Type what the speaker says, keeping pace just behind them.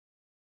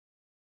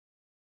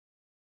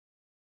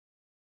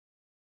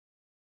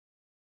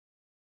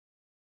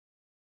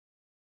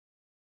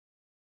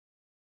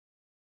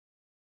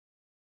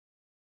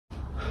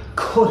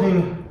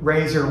cutting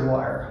razor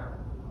wire.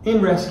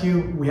 In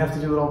rescue, we have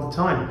to do it all the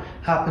time.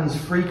 Happens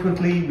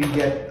frequently. We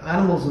get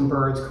animals and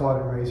birds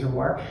caught in razor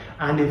wire.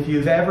 And if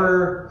you've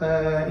ever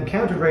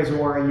encountered razor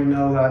wire, you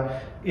know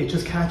that it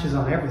just catches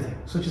on everything.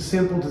 Such a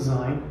simple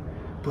design,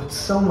 but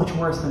so much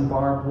worse than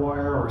barbed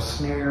wire or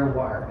snare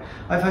wire.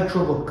 I've had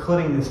trouble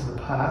cutting this in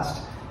the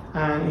past,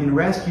 and in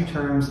rescue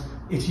terms,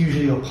 it's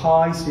usually up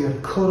high, so you have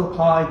to cut up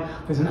high.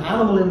 There's an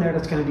animal in there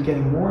that's going to be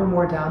getting more and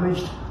more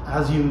damaged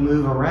as you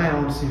move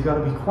around, so you've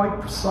got to be quite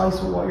precise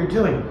with what you're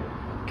doing.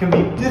 It can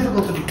be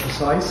difficult to be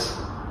precise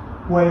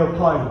way up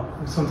high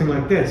with something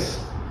like this.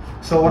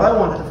 So what I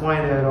wanted to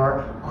find out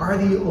are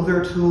the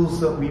other tools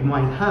that we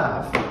might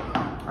have,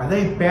 are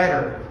they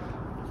better?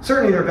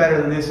 Certainly they're better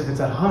than this if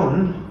it's at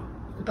home,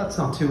 but that's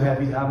not too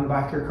heavy to have in the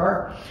back of your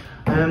car.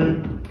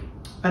 And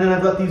then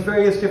I've got these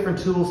various different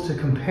tools to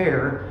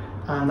compare,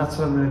 and that's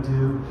what I'm going to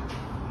do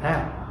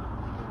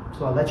now.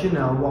 So I'll let you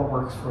know what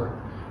works for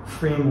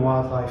freeing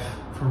wildlife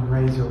from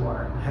razor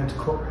wire and how to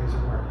cut razor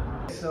wire.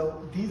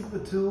 So these are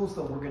the tools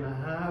that we're going to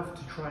have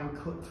to try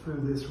and cut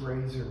through this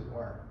razor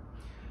wire.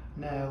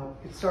 Now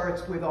it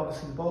starts with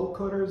obviously bolt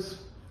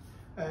cutters.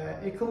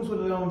 It comes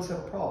with its own set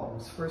of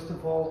problems. First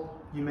of all,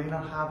 you may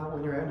not have it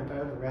when you're out and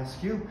about at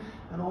rescue,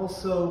 and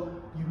also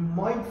you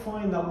might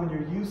find that when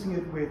you're using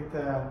it with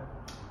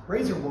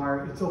razor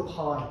wire, it's up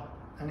high,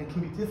 and it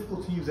can be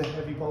difficult to use a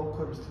heavy bolt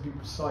cutters to be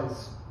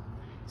precise.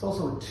 It's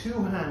also a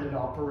two-handed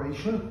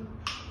operation,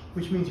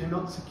 which means you're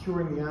not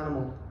securing the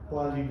animal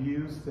while you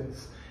use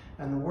this.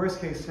 And the worst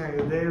case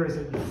scenario there is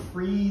that you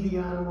free the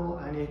animal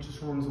and it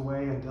just runs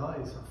away and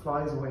dies, or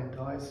flies away and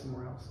dies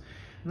somewhere else.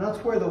 And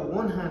that's where the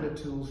one-handed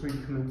tools really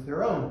come into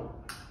their own.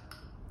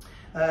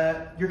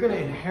 You're going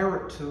to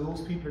inherit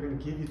tools. People are going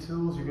to give you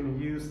tools, you're going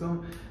to use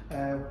them.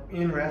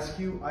 In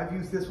rescue, I've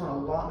used this one a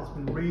lot, and it's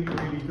been really,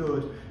 really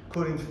good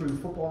cutting through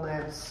football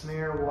nets,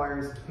 snare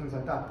wires, and things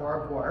like that,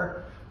 barbed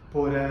wire,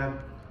 but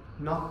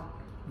not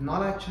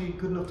actually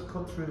good enough to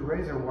cut through the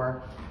razor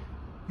wire.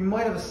 You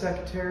might have a set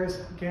of tears.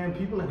 Again,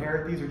 people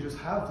inherit these or just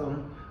have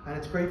them, and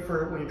it's great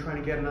for when you're trying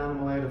to get an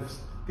animal out of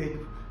thick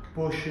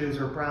bushes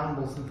or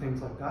brambles and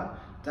things like that.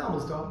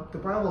 The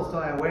brambles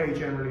die away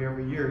generally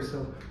every year,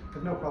 so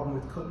I've no problem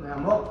with cutting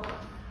them up.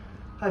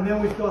 And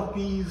then we've got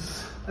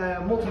these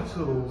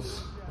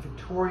multi-tools, a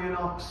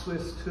Victorinox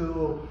Swiss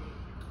tool,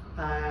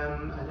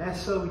 an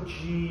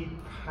SOG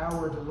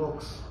Power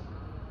Deluxe,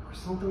 or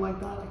something like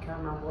that. I can't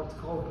remember what it's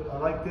called, but I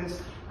like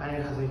this. And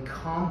it has a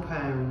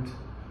compound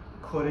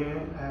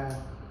cutting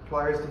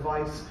pliers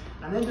device,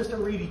 and then just a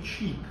really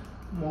cheap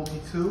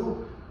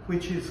multi-tool,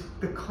 which is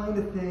the kind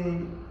of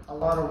thing a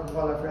lot of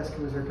wildlife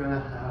rescuers are going to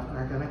have and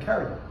are going to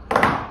carry.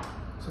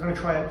 So I'm going to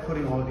try out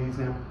putting all of these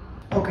now.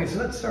 Okay, so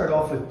let's start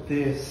off with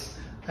this.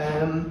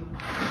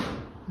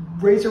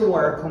 Razor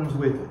wire comes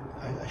with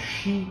a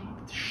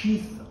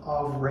sheath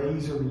of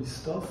razory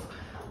stuff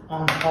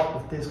on top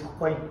of this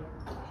quite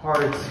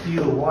hard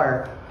steel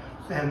wire.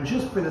 And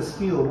just for the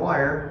steel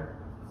wire,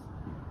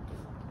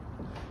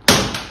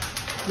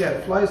 yeah,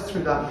 it flies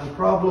through that, no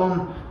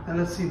problem. And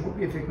let's see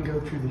if it can go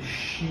through the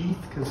sheath,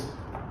 because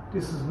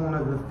this is one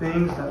of the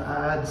things that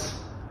adds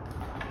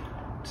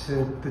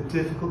to the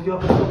difficulty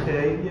of it.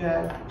 Okay,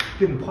 yeah, it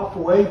didn't pop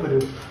away, but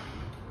it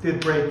did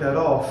break that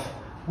off.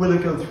 Will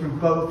it go through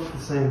both at the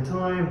same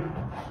time?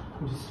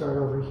 We'll just start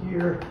over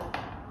here.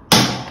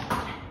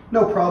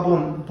 No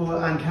problem,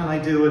 and can I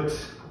do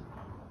it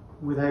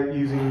without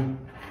using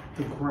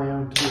the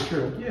ground to go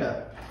through it?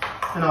 Yeah.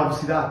 And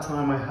obviously that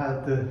time I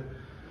had the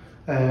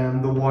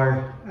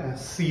wire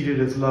seated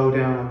as low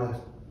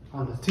down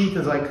on the teeth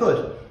as I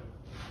could.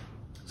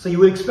 So you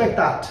would expect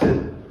that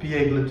to be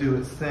able to do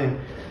its thing.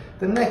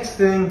 The next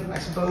thing, I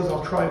suppose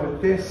I'll try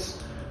with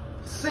this.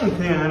 Same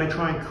thing, I'm going to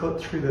try and cut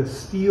through the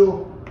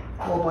steel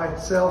all by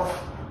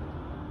itself.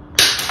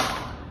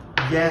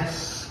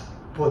 Yes,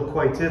 but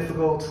quite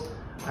difficult.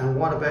 And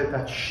what about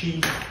that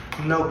sheath?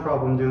 No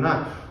problem doing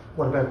that.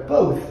 What about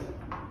both?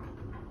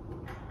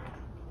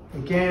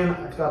 Again,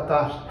 I've got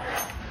that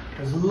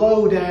as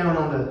low down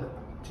on the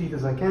teeth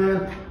as I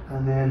can,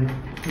 and then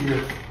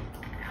here.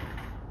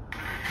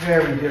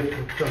 Very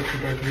difficult to go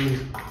through both of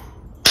these.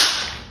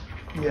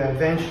 Yeah,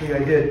 eventually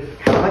I did.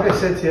 Like I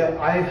said to you,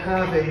 I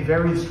have a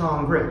very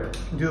strong grip.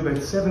 I do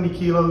about 70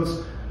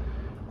 kilos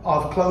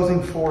of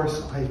closing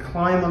force. I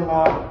climb a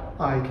lot.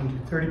 I can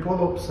do 30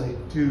 pull-ups. I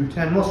do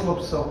 10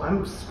 muscle-ups, so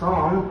I'm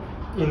strong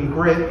in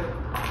grip.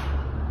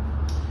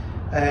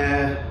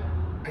 I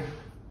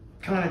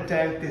kind of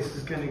doubt this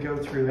is going to go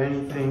through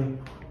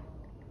anything.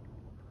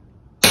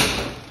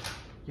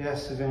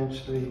 Yes,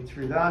 eventually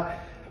through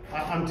that.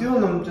 I'm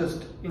doing them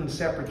just in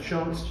separate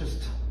chunks,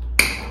 just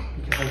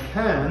because I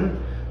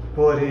can,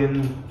 but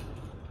in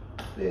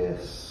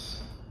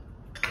this,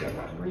 get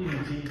that really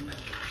deep.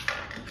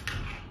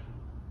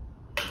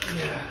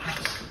 Yeah,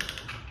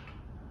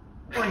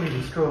 I'm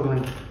really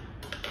struggling.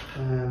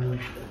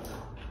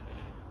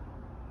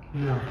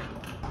 No.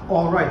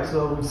 All right,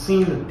 so we've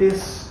seen that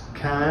this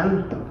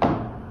can,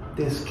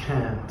 this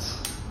can't.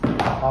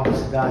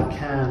 Obviously that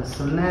can.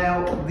 So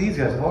now these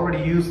guys, I've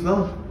already used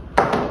them.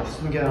 Just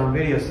didn't get it on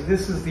video. So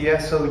this is the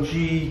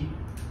SOG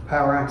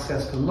Power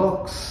Access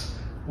Deluxe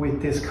with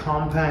this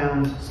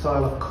compound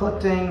style of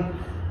cutting.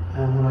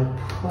 And when I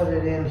put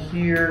it in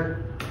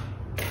here,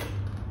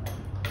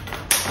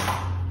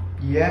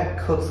 yeah, it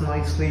cuts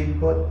nicely,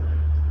 but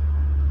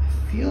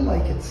I feel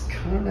like it's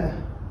kind of,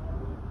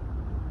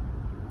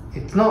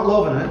 it's not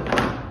loving it.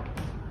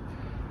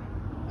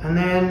 And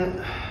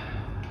then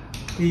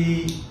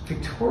the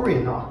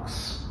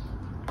Victorinox.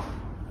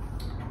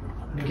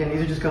 And again,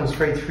 these are just going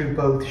straight through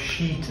both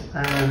sheath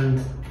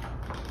and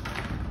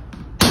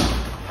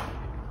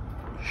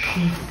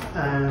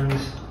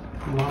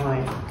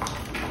line.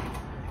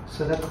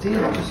 So that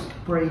didn't just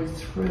break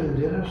through,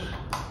 did it?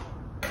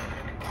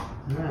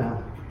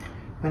 No.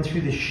 Went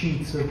through the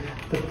sheath. So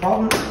the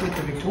problem with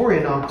the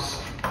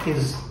Victorinox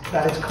is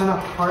that it's kind of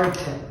hard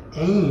to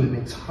aim.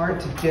 It's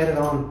hard to get it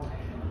on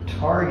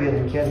target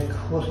and get it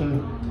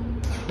cutting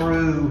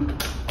through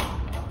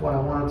what I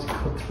want it to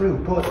cut through.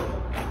 But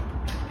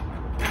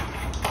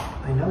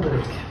I know that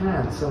it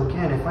can. So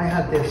again, if I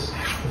had this,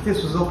 if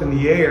this was up in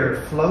the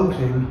air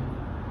floating,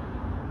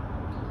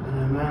 and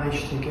I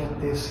managed to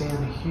get this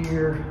in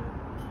here,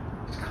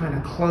 it's kind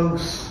of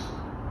close.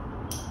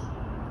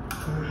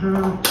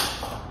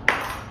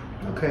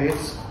 Okay,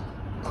 it's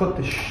cut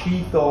the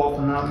sheath off,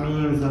 and that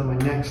means that my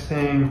next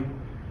thing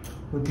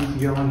would be to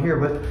go in here.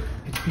 But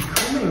it's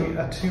becoming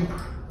a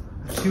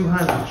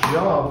two-handed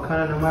job,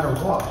 kind of no matter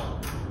what.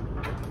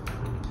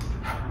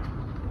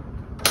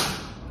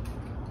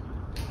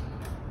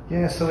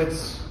 Yeah, so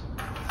it's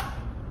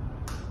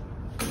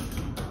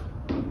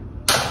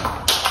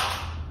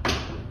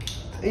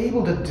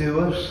able to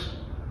do it.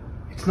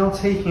 It's not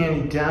taking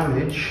any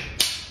damage.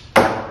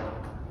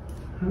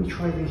 Let me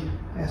try the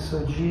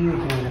SOG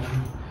again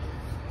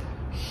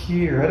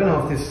here. I don't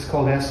know if this is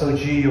called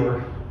SOG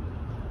or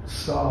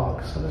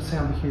SOG. So let's say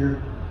I'm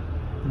here.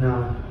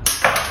 No,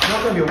 it's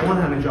not going to be a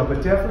one-handed job,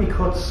 but definitely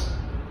cuts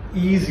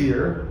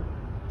easier.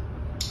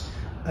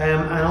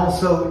 And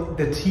also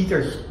the teeth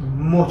are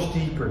much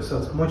deeper, so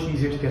it's much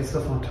easier to get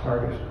stuff on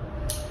target.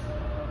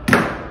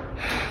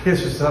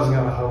 This just doesn't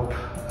have a hope.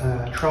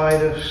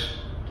 Tried it,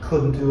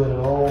 couldn't do it at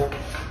all.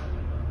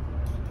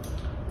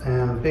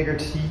 Bigger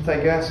teeth, I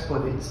guess,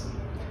 but it's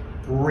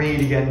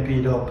really getting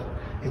beat up.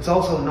 It's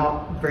also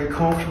not very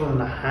comfortable in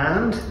the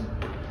hand,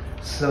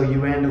 so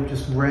you end up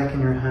just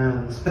wrecking your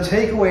hands. The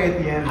takeaway at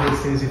the end of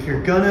this is, if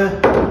you're gonna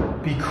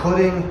be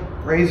cutting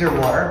razor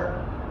wire,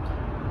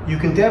 you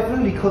can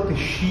definitely cut the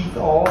sheath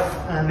off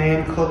and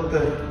then cut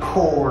the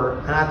core,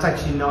 and that's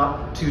actually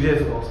not too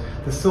difficult.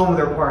 The sum of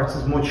their parts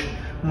is much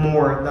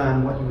more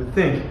than what you would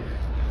think.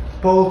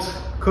 Bolt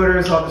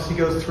cutters obviously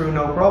goes through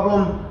no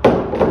problem.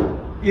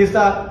 Is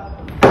that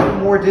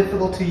more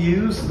difficult to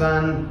use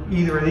than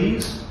either of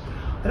these?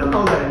 I don't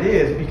know that it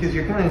is, because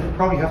you're going to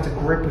probably have to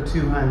grip with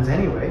two hands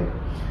anyway.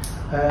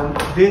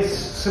 This,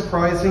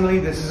 surprisingly,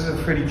 this is a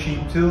pretty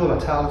cheap tool,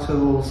 Tal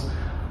Tools.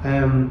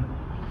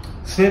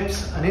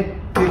 Snips, and it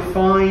did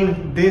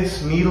fine.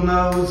 This needle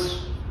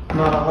nose,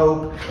 not a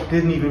hope.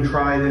 Didn't even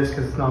try this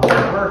because it's not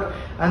going to work.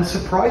 And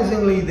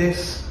surprisingly,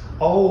 this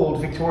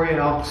old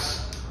Victorinox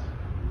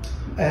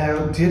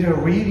did a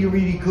really,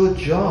 really good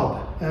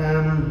job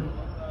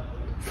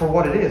for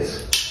what it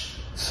is.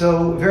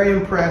 So very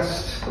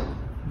impressed,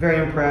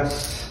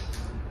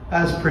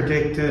 as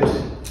predicted.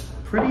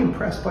 Pretty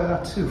impressed by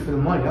that too for the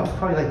money. That was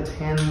probably like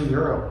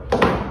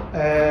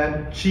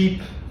 €10.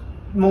 Cheap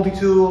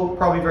multi-tool,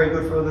 probably very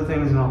good for other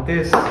things, not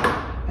this.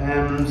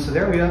 So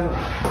there we have it.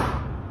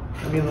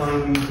 Let me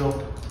line these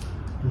up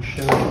and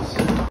show this.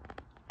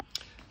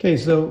 Okay,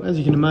 so as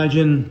you can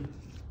imagine,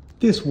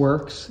 this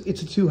works.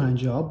 It's a two-hand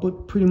job,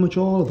 but pretty much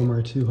all of them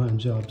are two-hand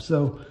jobs.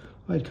 So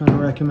I'd kind of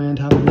recommend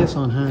having this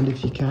on hand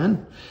if you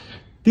can.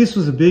 This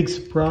was a big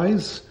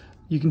surprise.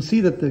 You can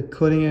see that the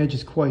cutting edge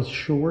is quite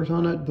short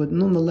on it, but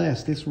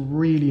nonetheless, this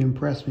really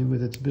impressed me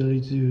with its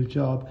ability to do the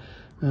job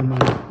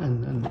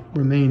and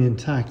remain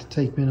intact,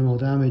 take minimal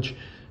damage.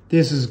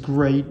 This is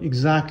great,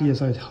 exactly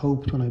as I'd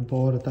hoped when I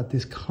bought it, that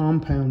this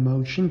compound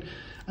motion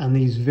and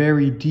these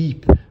very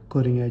deep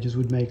cutting edges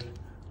would make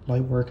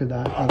light work of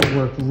that. That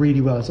work really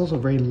well. It's also a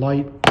very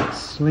light,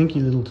 slinky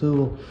little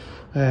tool.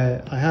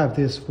 I have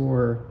this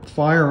for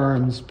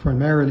firearms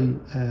primarily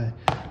when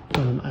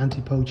I'm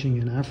anti-poaching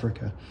in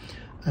Africa.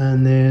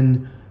 And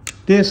then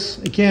this,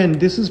 again,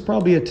 this is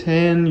probably a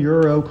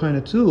 €10 kind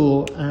of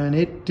tool, and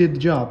it did the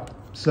job.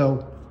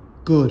 So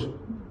good,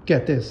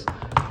 get this,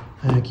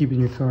 keep it in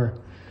your car.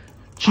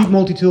 Cheap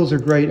multi-tools are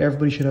great.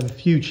 Everybody should have a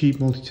few cheap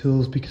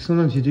multi-tools, because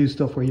sometimes you do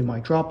stuff where you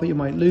might drop it, you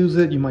might lose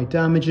it, you might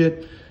damage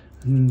it.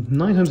 And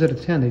 9 times out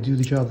of 10 they do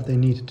the job that they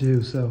need to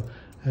do. So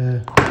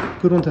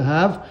good one to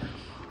have.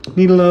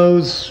 Needle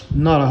nose,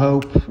 not a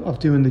hope of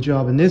doing the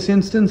job in this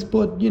instance,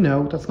 but you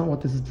know, that's not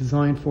what this is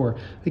designed for.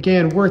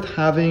 Again, worth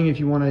having if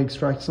you want to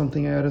extract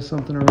something out of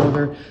something or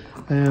other,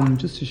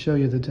 just to show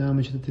you the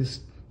damage that this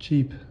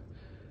cheap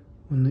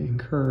one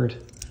incurred.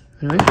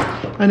 Anyway.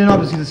 And then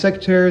obviously the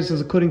secateurs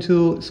as a cutting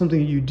tool is something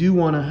that you do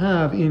want to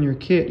have in your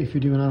kit if you're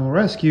doing animal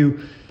rescue,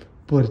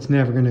 but it's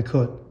never going to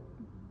cut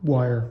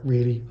wire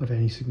really of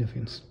any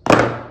significance.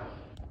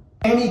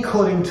 Any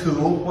cutting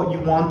tool, what you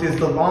want is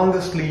the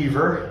longest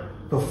lever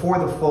before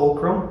the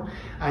fulcrum,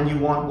 and you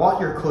want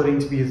what you're cutting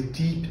to be as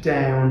deep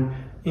down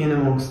in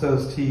amongst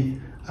those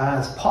teeth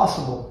as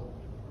possible.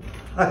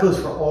 That goes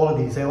for all of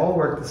these. They all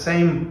work the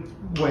same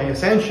way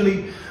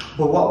essentially,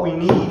 but what we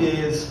need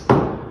is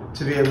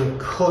to be able to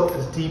cut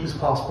as deep as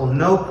possible.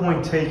 No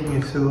point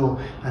taking a tool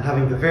and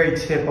having the very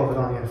tip of it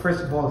on the end.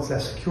 First of all, it's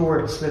less secure,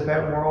 it'll slip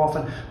out more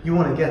often. You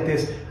want to get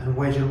this and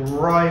wedge it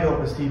right up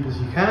as deep as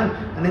you can,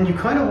 and then you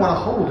kind of want to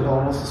hold it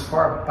almost as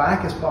far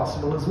back as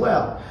possible as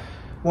well,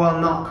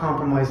 while not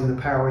compromising the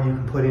power you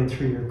can put in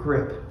through your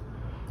grip.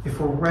 If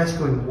we're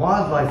rescuing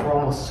wildlife, we're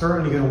almost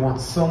certainly going to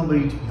want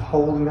somebody to be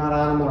holding that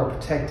animal or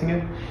protecting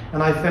it,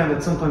 and I found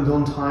that sometimes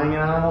untying an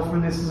animal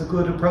from this is a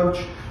good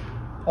approach.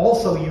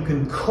 Also, you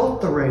can cut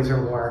the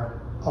razor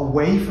wire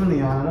away from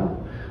the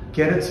animal,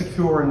 get it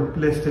secure and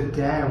lift it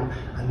down,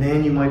 and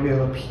then you might be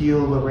able to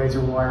peel the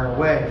razor wire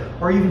away,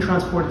 or even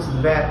transport it to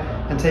the vet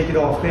and take it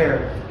off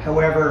there.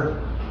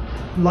 However,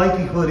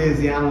 likelihood is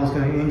the animal is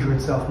going to injure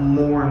itself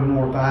more and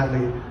more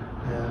badly.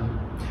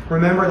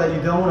 Remember that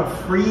you don't want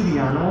to free the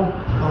animal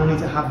only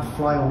to have it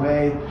fly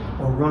away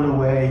or run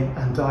away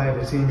and die of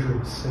its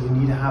injuries. So you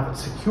need to have it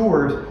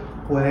secured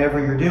whatever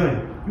you're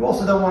doing. You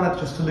also don't want it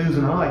just to lose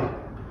an eye,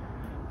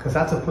 because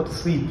that's a put to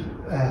sleep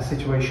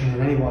situation in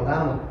any wild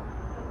animal.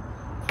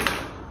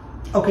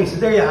 Okay, so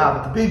there you have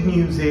it. The big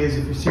news is,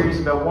 if you're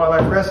serious about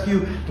wildlife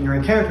rescue and you're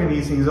encountering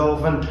these things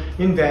often,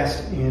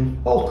 invest in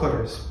bolt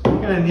cutters. You're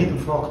going to need them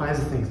for all kinds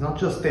of things, not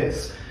just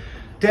this.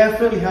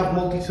 Definitely have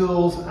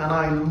multi-tools, and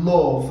I've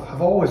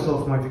always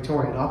loved my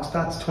Victorinox.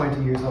 That's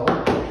 20 years old.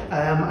 And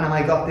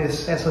I got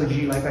this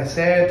SOG, like I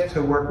said,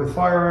 to work with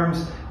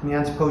firearms in the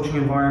anti-poaching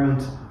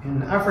environment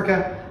in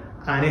Africa.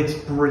 And it's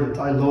brilliant.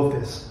 I love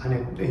this,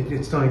 and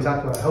it's done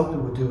exactly what I hoped it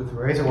would do with the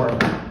razor wire.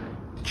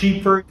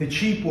 The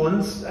cheap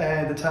ones,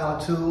 the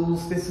Tala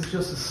tools, this is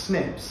just a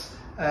snips.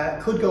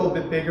 Could go a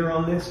bit bigger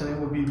on this, and it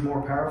would be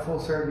more powerful.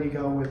 Certainly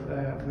go with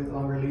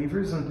longer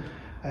levers,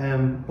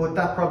 but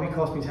that probably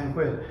cost me 10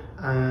 quid,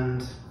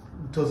 and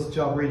does the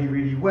job really,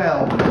 really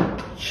well.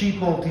 Cheap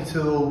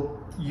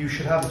multi-tool. You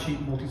should have a cheap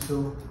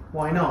multi-tool.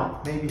 Why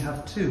not? Maybe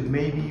have two.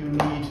 Maybe you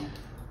need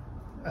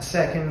a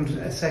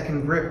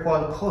second grip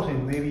while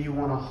cutting. Maybe you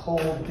want to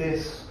hold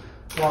this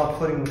while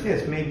cutting with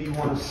this. Maybe you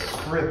want to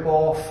strip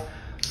off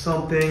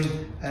something.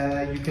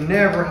 You can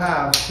never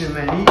have too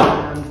many,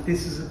 and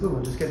this is a good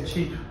one. Just get a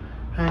cheap,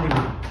 handy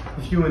one.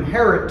 If you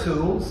inherit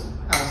tools,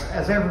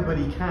 as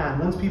everybody can,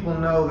 once people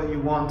know that you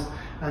want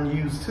and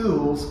use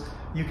tools,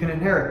 you can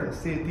inherit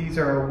this. These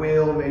are a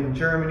whale made in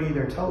Germany.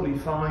 They're totally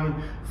fine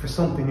for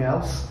something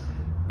else.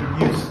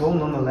 Useful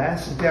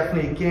nonetheless.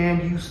 Definitely,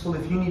 again, useful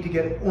if you need to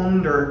get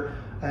under,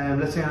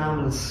 let's say an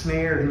animal is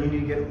snared and you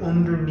need to get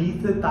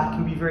underneath it. That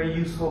can be very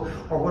useful.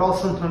 Or what I'll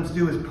sometimes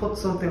do is put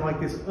something like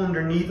this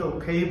underneath a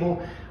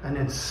cable and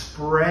then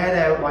spread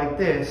out like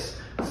this,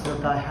 so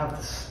that I have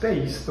the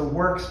space, the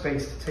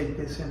workspace, to take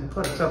this in and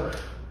cut it. So,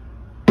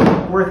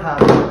 worth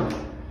having.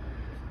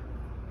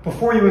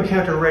 Before you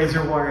encounter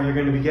razor wire, you're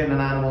going to be getting an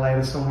animal out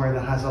of somewhere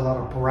that has a lot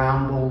of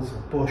brambles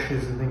or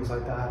bushes and things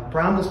like that.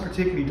 Brambles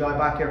particularly die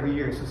back every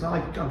year, so it's not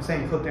like I'm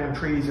saying cut down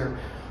trees or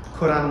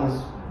cut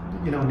animals,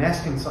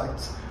 nesting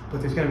sites.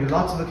 But there's going to be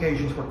lots of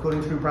occasions where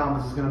cutting through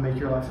brambles is going to make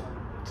your life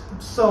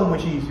so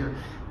much easier,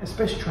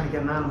 especially trying to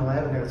get an animal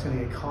out of there that's going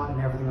to get caught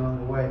and everything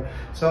along the way.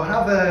 So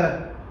have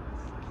a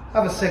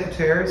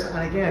secateurs,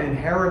 and again,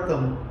 inherit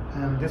them.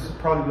 This would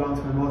probably belong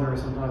to my mother or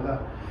something like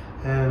that.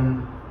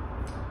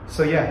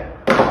 So yeah,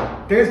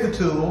 there's the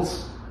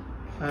tools.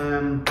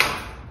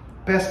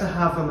 Best to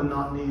have them and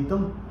not need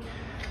them.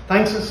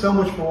 Thanks so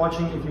much for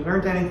watching. If you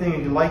learned anything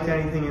and you liked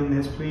anything in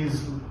this,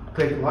 please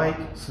click like,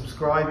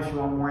 subscribe if you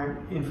want more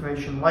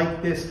information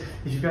like this.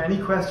 If you've got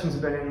any questions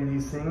about any of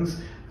these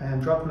things,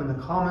 drop them in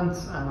the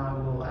comments and I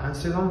will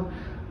answer them.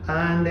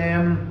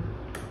 And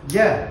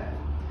yeah,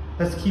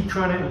 let's keep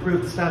trying to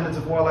improve the standards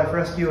of wildlife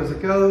rescue as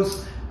it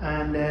goes.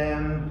 And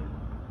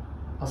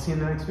I'll see you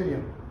in the next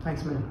video.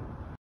 Thanks a million.